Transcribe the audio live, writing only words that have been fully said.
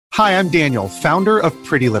Hi, I'm Daniel, founder of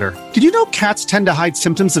Pretty Litter. Did you know cats tend to hide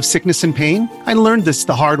symptoms of sickness and pain? I learned this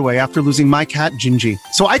the hard way after losing my cat, Gingy.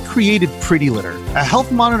 So I created Pretty Litter, a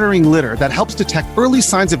health monitoring litter that helps detect early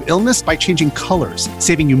signs of illness by changing colors,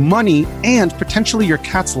 saving you money and potentially your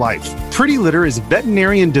cat's life. Pretty Litter is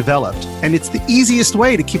veterinarian developed, and it's the easiest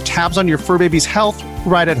way to keep tabs on your fur baby's health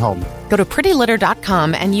right at home. Go to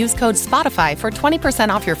prettylitter.com and use code SPOTIFY for 20%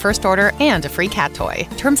 off your first order and a free cat toy.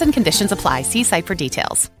 Terms and conditions apply. See site for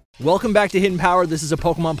details. Welcome back to Hidden Power. This is a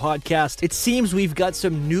Pokemon podcast. It seems we've got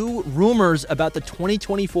some new rumors about the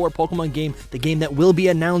 2024 Pokemon game, the game that will be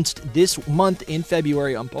announced this month in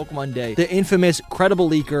February on Pokemon Day. The infamous Credible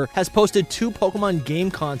Leaker has posted 2 Pokemon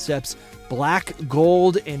game concepts,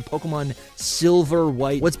 BlackGold and Pokemon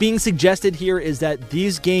SilverWhite. What's being suggested here is that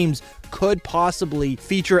these games could possibly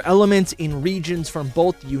feature elements in regions from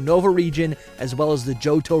both the Unova region as well as the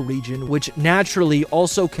Johto region, which naturally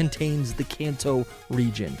also contains the Kanto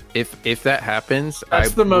region. If that happens,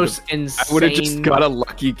 that's the most insane. I would have just got a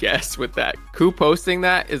lucky guess with that. Ku posting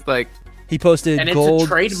that is like he posted and gold,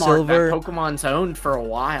 it's a trademark silver. that Pokemon's owned for a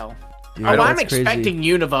while. Dude, I'm expecting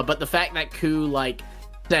Unova, but the fact that Ku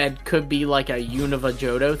said could be like a Unova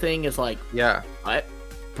Johto thing is like, yeah, what?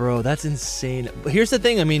 Bro, that's insane. But here's the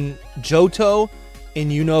thing, I mean, Johto and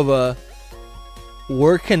Unova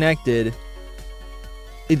were connected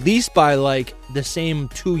at least by like the same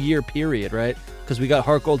 2-year period, right? Because we got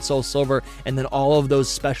Heart Gold, Soul Silver, and then all of those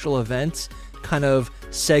special events kind of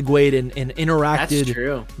segued and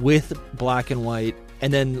interacted with Black and White.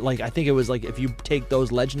 And then like I think it was like if you take those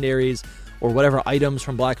legendaries or whatever items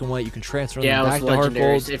from Black and White, you can transfer them back to Heart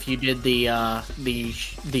Gold. If you did the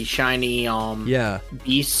shiny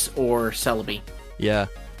Beasts or Celebi. Yeah.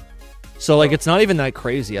 So like it's not even that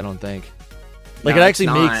crazy, I don't think. Like it actually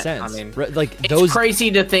makes sense. I mean, like it's crazy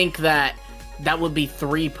to think that would be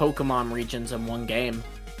 3 Pokemon regions in one game.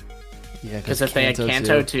 Yeah, because if they had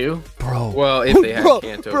Kanto too, bro. Well, if they had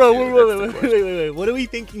Kanto, wait. What are we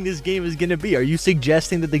thinking this game is gonna be? Are you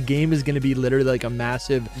suggesting that the game is gonna be literally like a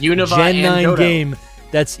massive Unova Gen 9 Johto game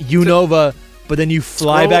that's Unova, but then you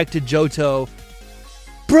fly back to Johto?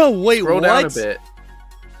 Bro, wait, Scroll what? down a bit.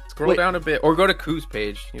 Scroll down a bit, or go to Ku's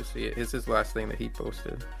page. You'll see it. It's his last thing that he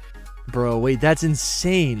posted. Bro, wait, that's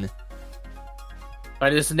insane.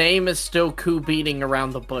 But his name is still Ku beating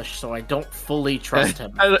around the bush, so I don't fully trust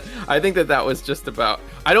him. I think that was just about...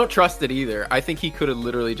 I don't trust it either. I think he could have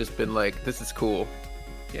literally just been like, this is cool.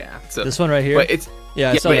 Yeah. So, this one right here? But it's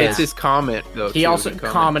it's his comment, though. He also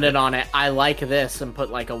commented on it, I like this, and put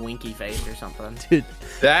like a winky face or something. Dude,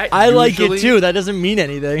 I like it too. That doesn't mean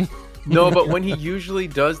anything. No, but when he usually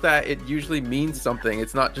does that, it usually means something.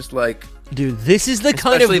 It's not just like... Dude, this is the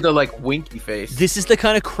kind of... Especially the like winky face. This is the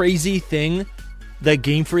kind of crazy thing that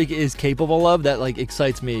Game Freak is capable of that like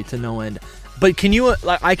excites me to no end. But can you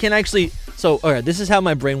I can actually alright, this is how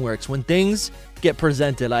my brain works. When things get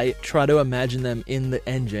presented, I try to imagine them in the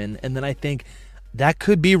engine, and then I think that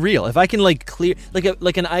could be real. If I can like clear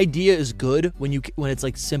like an idea is good when it's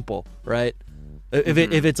like simple, right? If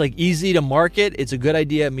it's like easy to market, it's a good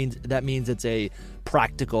idea. That means it's a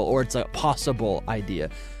practical or it's a possible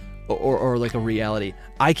idea or like a reality.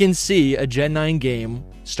 I can see a Gen 9 game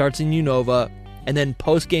starts in Unova, and then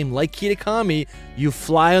post-game, like Kitakami, you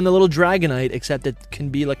fly on the little Dragonite, except it can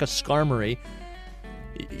be like a Skarmory.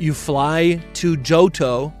 You fly to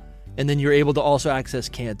Johto, and then you're able to also access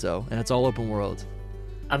Kanto, and it's all open world.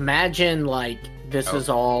 Imagine, this is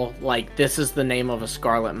all, this is the name of a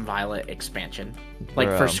Scarlet and Violet expansion.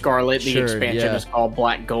 For Scarlet, the expansion is called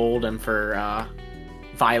BlackGold, and for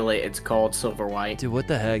Violet, it's called SilverWhite. Dude, what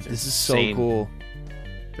the heck? This is so cool.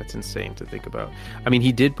 That's insane to think about. I mean,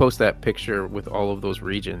 he did post that picture with all of those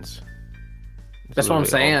regions. That's what I'm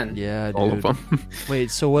saying. Yeah, dude. All of them. Wait,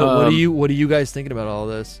 so what are you guys thinking about all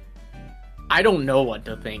this? I don't know what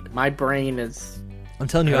to think. My brain is... I'm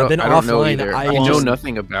telling you, I've been offline. I know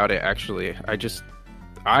nothing about it, actually.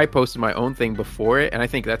 I posted my own thing before it, and I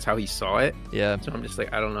think that's how he saw it. Yeah. So I'm just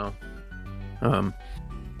like, I don't know.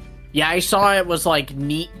 Yeah, I saw it was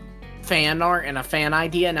neat fan art and a fan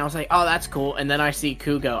idea, and I was like, oh, that's cool. And then I see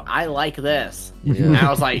Ku go, I like this. Yeah. And I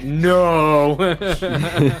was like, no.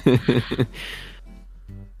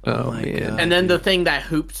 Oh man. God, and then the thing that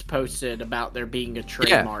Hoops posted about there being a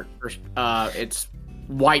trademark, it's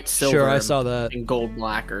white, silver, sure, I saw that, and gold,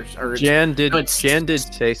 black, or Jan did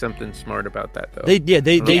say something smart about that though.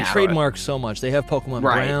 They trademark so much. They have Pokemon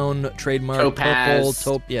Brown trademark, Topaz.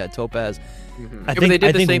 Purple, Topaz. Mm-hmm. I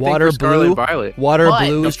think Water Blue, Water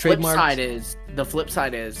Blue is trademarked. The flip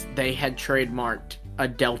side is they had trademarked a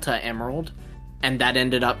Delta Emerald, and that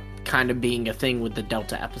ended up kind of being a thing with the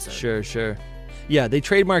Delta episode. Sure. Yeah, they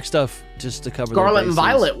trademark stuff just to cover Scarlet their and bases.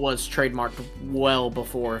 Violet was trademarked well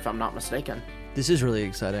before, if I'm not mistaken. This is really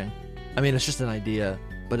exciting. I mean, it's just an idea,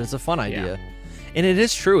 but it's a fun idea. And it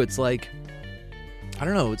is true. It's like, I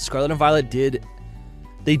don't know, Scarlet and Violet did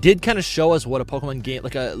kind of show us what a Pokemon game,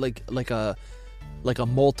 like a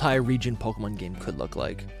multi-region Pokemon game could look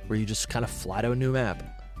like, where you just kind of fly to a new map.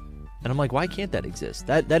 And I'm like, why can't that exist?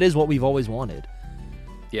 That is what we've always wanted.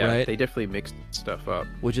 Yeah, right? They definitely mixed stuff up,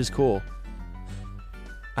 which is cool.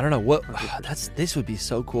 I don't know what this would be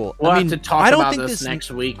so cool. We'll have to talk about think this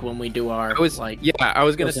next week when we do our I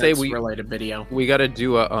was gonna say we related video. We got to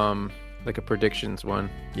do a like a predictions one.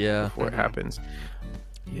 Yeah, before it happens.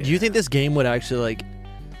 Yeah. Do you think this game would actually like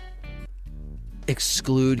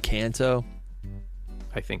exclude Kanto?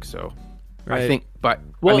 I think so. Right. I think, but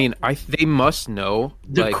well, I mean, they must know.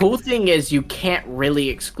 The cool thing is you can't really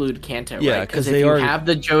exclude Kanto, yeah, right? Because if you have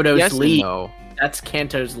the Johto's league, that's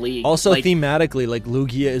Kanto's league. Also, thematically, like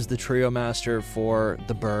Lugia is the trio master for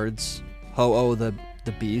the birds, Ho-Oh the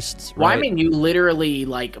beasts. Right? Well, I mean, you literally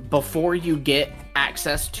like before you get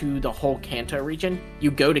access to the whole Kanto region, you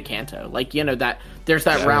go to Kanto. Like that there's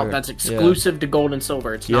that route that's exclusive to Gold and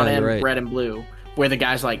Silver. It's not in Red and Blue. Where the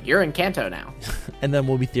guy's like, you're in Kanto now. And then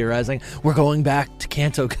we'll be theorizing, we're going back to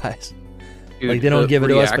Kanto, guys. Dude, like, they don't give it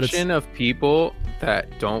to us, but it's... The reaction of people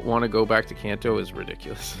that don't want to go back to Kanto is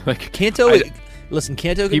ridiculous. Like Kanto, listen,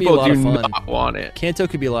 Kanto could be a lot of fun. People do not want it. Kanto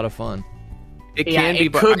could be a lot of fun. It can be,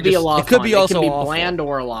 it could be a lot of fun. It could be also it can be awful. Bland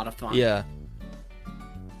or a lot of fun. Yeah.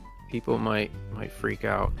 People might freak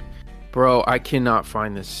out. Bro, I cannot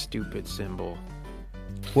find this stupid symbol.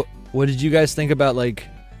 What did you guys think about, like...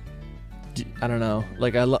 I don't know.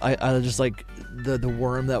 Like I just like the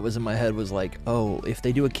worm that was in my head was like, oh, if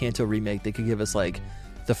they do a Kanto remake, they could give us like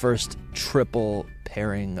the first triple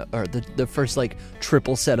pairing or the first like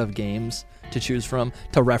triple set of games to choose from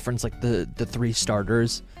to reference like the 3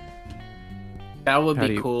 starters. That would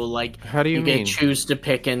be cool. Like, how do you can choose to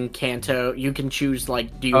pick in Kanto? You can choose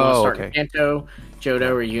like, do you want to start in Kanto,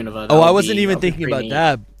 Johto, or Unova? Oh, I wasn't even thinking about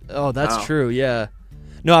that. Oh, that's true. Yeah.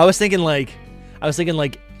 No, I was thinking like.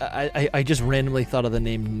 I just randomly thought of the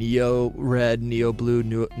name Neo Red, Neo Blue,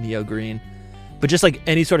 Neo Green. But just like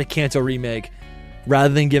any sort of Kanto remake,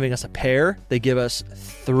 rather than giving us a pair, they give us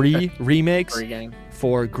 3 remakes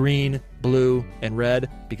for Green, Blue, and Red,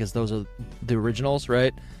 because those are the originals,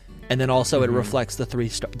 right? And then also it reflects the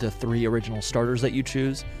 3 original starters that you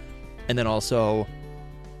choose. And then also,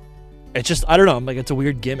 it's just, I don't know, like it's a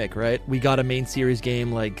weird gimmick, right? We got a main series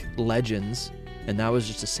game like Legends, and that was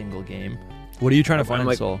just a single game. What are you trying to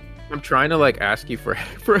find, Soul? I'm trying to like ask you for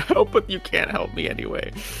help, but you can't help me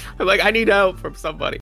anyway. I'm like, I need help from somebody.